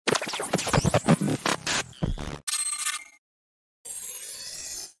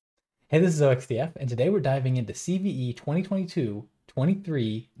Hey, this is OXDF, and today we're diving into CVE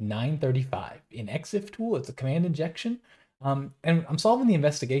 2022-23935 in Exiftool. It's a command injection, and I'm solving the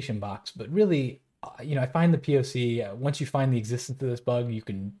investigation box, but really, I find the POC. Once you find the existence of this bug, you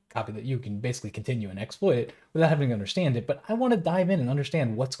can copy that. You can basically continue and exploit it without having to understand it. But I want to dive in and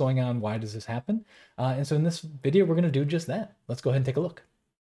understand what's going on. Why does this happen? And so in this video, we're going to do just that. Let's go ahead and take a look.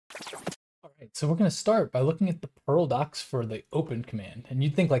 All right, so we're going to start by looking at the Perldocs for the open command. And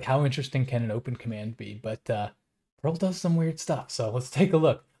you'd think, like, how interesting can an open command be? But Perl does some weird stuff, so let's take a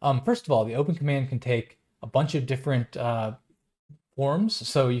look. First of all, the open command can take a bunch of different forms.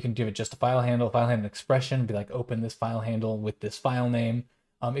 So you can give it just a file handle expression, be like, open this file handle with this file name.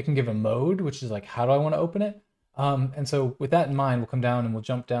 It can give a mode, which is like, how do I want to open it? And so with that in mind, we'll come down and we'll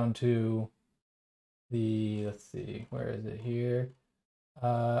jump down to the, let's see, where is it here?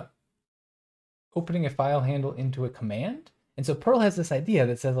 Opening a file handle into a command. And so Perl has this idea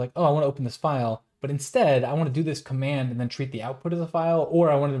that says, like, oh, I want to open this file, but instead I want to do this command and then treat the output as a file,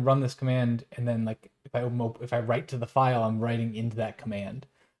 or I want to run this command and then, like, if I write to the file, I'm writing into that command,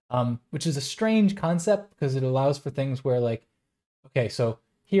 which is a strange concept because it allows for things where, like, okay, so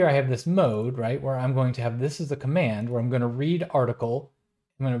here I have this mode, right, where I'm going to have this as a command where I'm going to read article,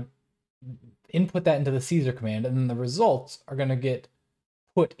 I'm going to input that into the Caesar command, and then the results are going to get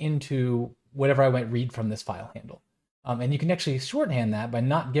put into whatever I might read from this file handle. And you can actually shorthand that by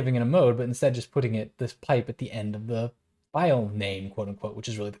not giving it a mode, but instead just putting this pipe at the end of the file name, quote unquote, which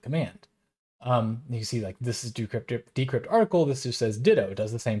is really the command. You can see, like, this is decrypt article. This just says ditto. It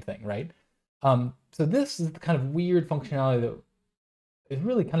does the same thing, right? So this is the kind of weird functionality that is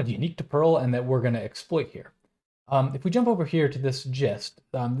really kind of unique to Perl and that we're going to exploit here. If we jump over here to this gist,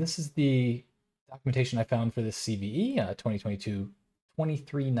 this is the documentation I found for this CVE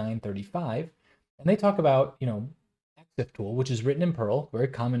 2022-23935, and they talk about, Exiftool, which is written in Perl, very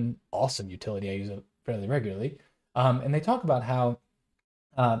common, awesome utility. I use it fairly regularly. And they talk about how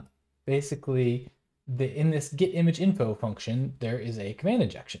basically in this get image info function, there is a command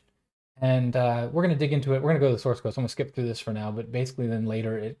injection. And we're going to dig into it. We're going to go to the source code, so I'm going to skip through this for now, but basically then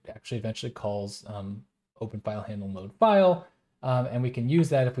later it actually eventually calls open file handle mode file. And we can use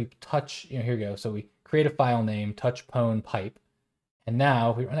that if we touch, here we go. So we create a file name, touch pwn pipe. And now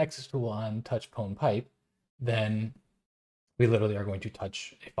if we run Exiftool on touch pwn pipe, then we literally are going to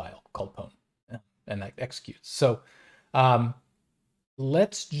touch a file called pwn, and that executes. So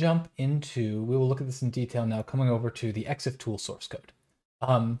let's jump into, we will look at this in detail now, coming over to the Exiftool source code.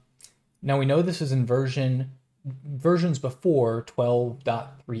 Now we know this is in versions before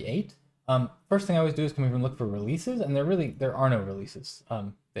 12.38. First thing I always do is come over and look for releases, and there are no releases.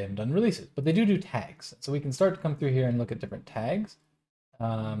 They haven't done releases, but they do tags. So we can start to come through here and look at different tags.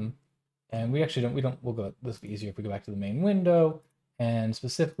 And we actually we'll go, this will be easier if we go back to the main window, and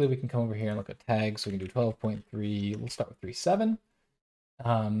specifically we can come over here and look at tags. So we can do 12.3, we'll start with 3.7.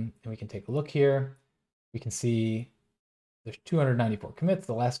 And we can take a look here. We can see there's 294 commits.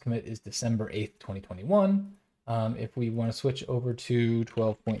 The last commit is December 8th, 2021. If we want to switch over to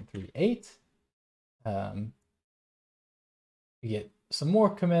 12.38, we get some more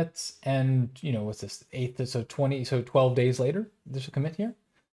commits, and what's this, 8th, so 12 days later, there's a commit here.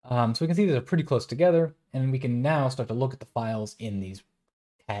 So we can see these are pretty close together, and we can now start to look at the files in these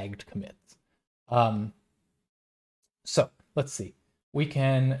tagged commits. So let's see. We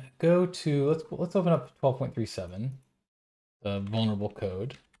can go to, let's open up 12.37, the vulnerable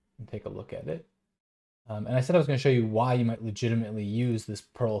code, and take a look at it. And I said I was going to show you why you might legitimately use this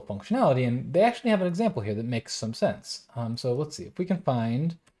Perl functionality, and they actually have an example here that makes some sense. So let's see if we can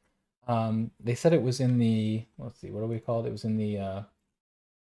find, they said it was in the, let's see, what do we call it? It was in the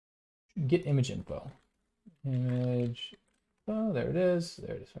get image info. Image, oh, there it is.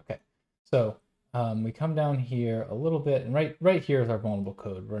 There it is. Okay. So we come down here a little bit, and right here is our vulnerable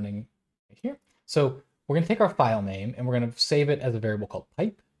code running right here. So we're going to take our file name and we're going to save it as a variable called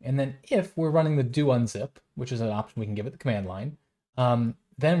pipe. And then if we're running the do unzip, which is an option we can give at the command line, then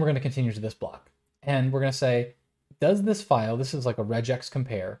we're going to continue to this block. And we're going to say, does this file, this is like a regex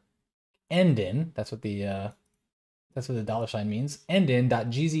compare, end in, that's what the $ means, end in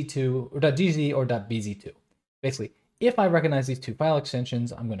 .gz2 or .gz or .bz2. Basically, if I recognize these two file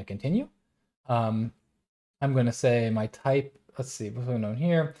extensions, I'm going to continue. I'm going to say my type, let's see, what's going on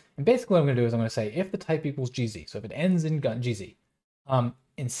here? And basically what I'm going to do is I'm going to say if the type equals gz, so if it ends in gz,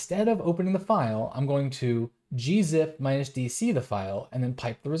 instead of opening the file, I'm going to gzip -dc the file and then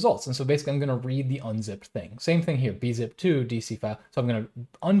pipe the results. And so basically I'm going to read the unzipped thing. Same thing here, bzip2 dc file. So I'm going to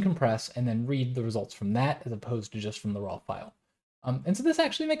uncompress and then read the results from that as opposed to just from the raw file. And so this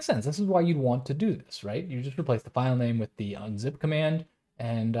actually makes sense. This is why you'd want to do this, right? You just replace the file name with the unzip command,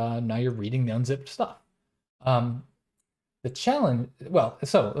 and now you're reading the unzipped stuff. The challenge, well,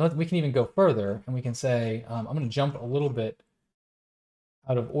 so we can even go further, and we can say, I'm going to jump a little bit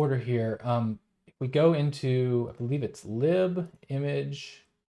out of order here. If we go into, I believe it's lib image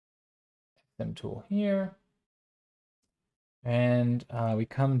Exiftool here, and we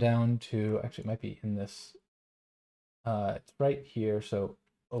come down to, actually it might be in this, it's right here, so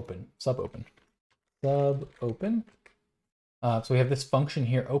open, sub open. So we have this function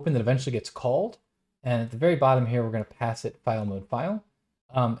here, open, that eventually gets called. And at the very bottom here, we're going to pass it file mode file.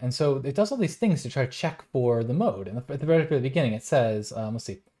 And so it does all these things to try to check for the mode. And at the very beginning, it says, let's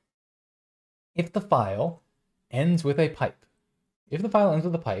see, if the file ends with a pipe. If the file ends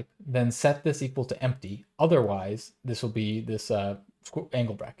with a pipe, then set this equal to empty. Otherwise, this will be this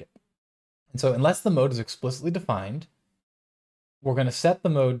angle bracket. And so unless the mode is explicitly defined, we're going to set the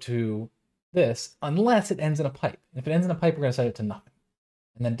mode to this unless it ends in a pipe. And if it ends in a pipe, we're going to set it to nothing.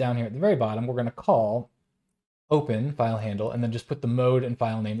 And then down here at the very bottom, we're going to call open file handle and then just put the mode and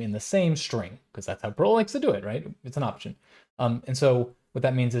file name in the same string, because that's how Perl likes to do it, right? It's an option. And so what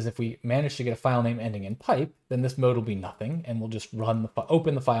that means is if we manage to get a file name ending in pipe, then this mode will be nothing, and we'll just run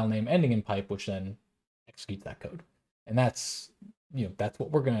open the file name ending in pipe, which then executes that code. And that's, that's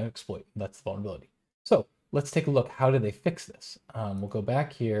what we're going to exploit. That's the vulnerability. So let's take a look. How do they fix this? We'll go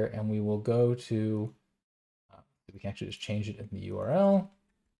back here and we will go to, we can actually just change it in the URL.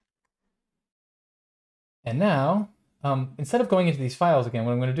 And now, instead of going into these files again,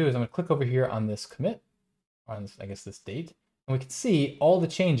 what I'm going to do is I'm going to click over here on this commit, on this, I guess this date, and we can see all the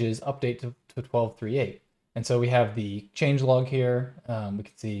changes update to 12.3.8. And so we have the change log here. We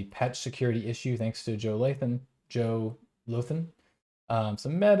can see patch security issue thanks to Joe Lothan.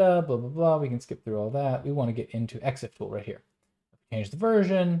 Some meta, blah, blah, blah. We can skip through all that. We want to get into Exiftool right here. Change the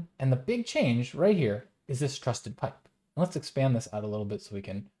version, and the big change right here is this trusted pipe. And let's expand this out a little bit so we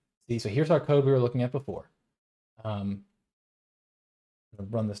can see. So here's our code we were looking at before. I'm going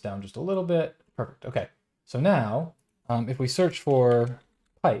to run this down just a little bit. Perfect. Okay. So now, if we search for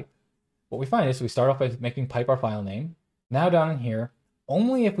pipe, what we find is we start off by making pipe our file name. Now down in here,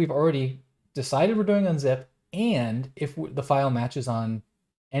 only if we've already decided we're doing unzip and if the file matches on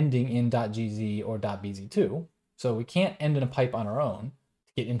ending in .gz or .bz2, so we can't end in a pipe on our own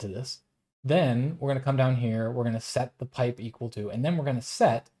to get into this, then we're going to come down here, we're going to set the pipe equal to, and then we're going to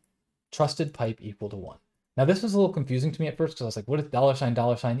set trusted pipe equal to 1. Now this was a little confusing to me at first because I was like, what is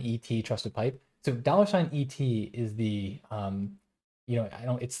 $$$ET trusted pipe? So $$ET is the,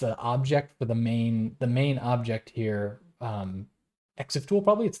 it's the object for the main object here, Exiftool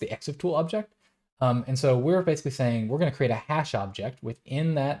probably, it's the Exiftool object. And so we're basically saying we're going to create a hash object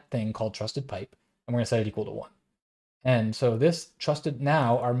within that thing called trusted pipe, and we're going to set it equal to 1. And so this trusted,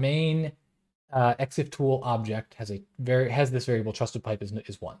 now our main Exiftool object has this variable trusted pipe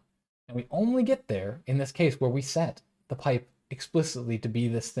is 1. And we only get there in this case where we set the pipe explicitly to be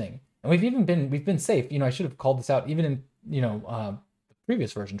this thing. And we've been safe. I should have called this out even in the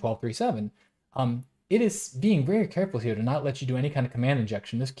previous version 12.3.7. It is being very careful here to not let you do any kind of command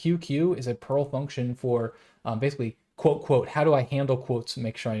injection. This QQ is a Perl function for basically quote, how do I handle quotes and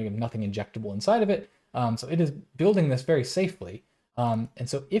make sure I have nothing injectable inside of it. So it is building this very safely. And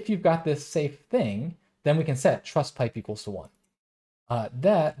so if you've got this safe thing, then we can set trust pipe equals to 1.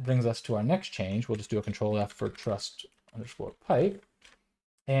 That brings us to our next change. We'll just do a control F for trust underscore pipe.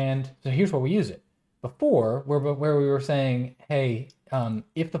 And so here's where we use it. Before, where we were saying, hey,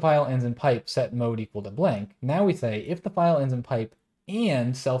 if the file ends in pipe, set mode equal to blank. Now we say, if the file ends in pipe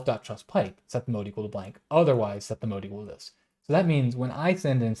and self.trustPipe, set the mode equal to blank. Otherwise, set the mode equal to this. So that means when I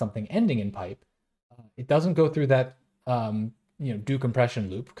send in something ending in pipe, it doesn't go through that do compression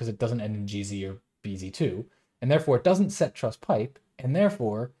loop because it doesn't end in GZ or BZ2, and therefore it doesn't set trust pipe, and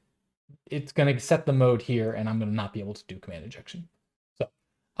therefore it's going to set the mode here, and I'm going to not be able to do command injection. So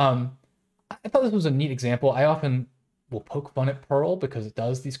I thought this was a neat example. I often will poke fun at Perl because it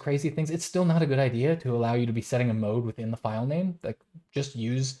does these crazy things. It's still not a good idea to allow you to be setting a mode within the file name. Like, just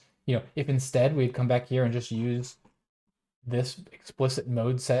use, if instead we'd come back here and just use this explicit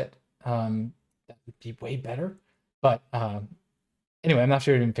mode set, that would be way better. But anyway, I'm not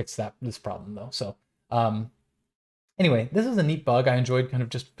sure it even fixed this problem though. So anyway, this is a neat bug. I enjoyed kind of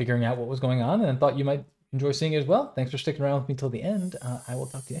just figuring out what was going on, and I thought you might enjoy seeing it as well. Thanks for sticking around with me till the end. I will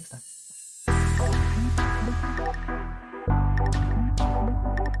talk to you next time.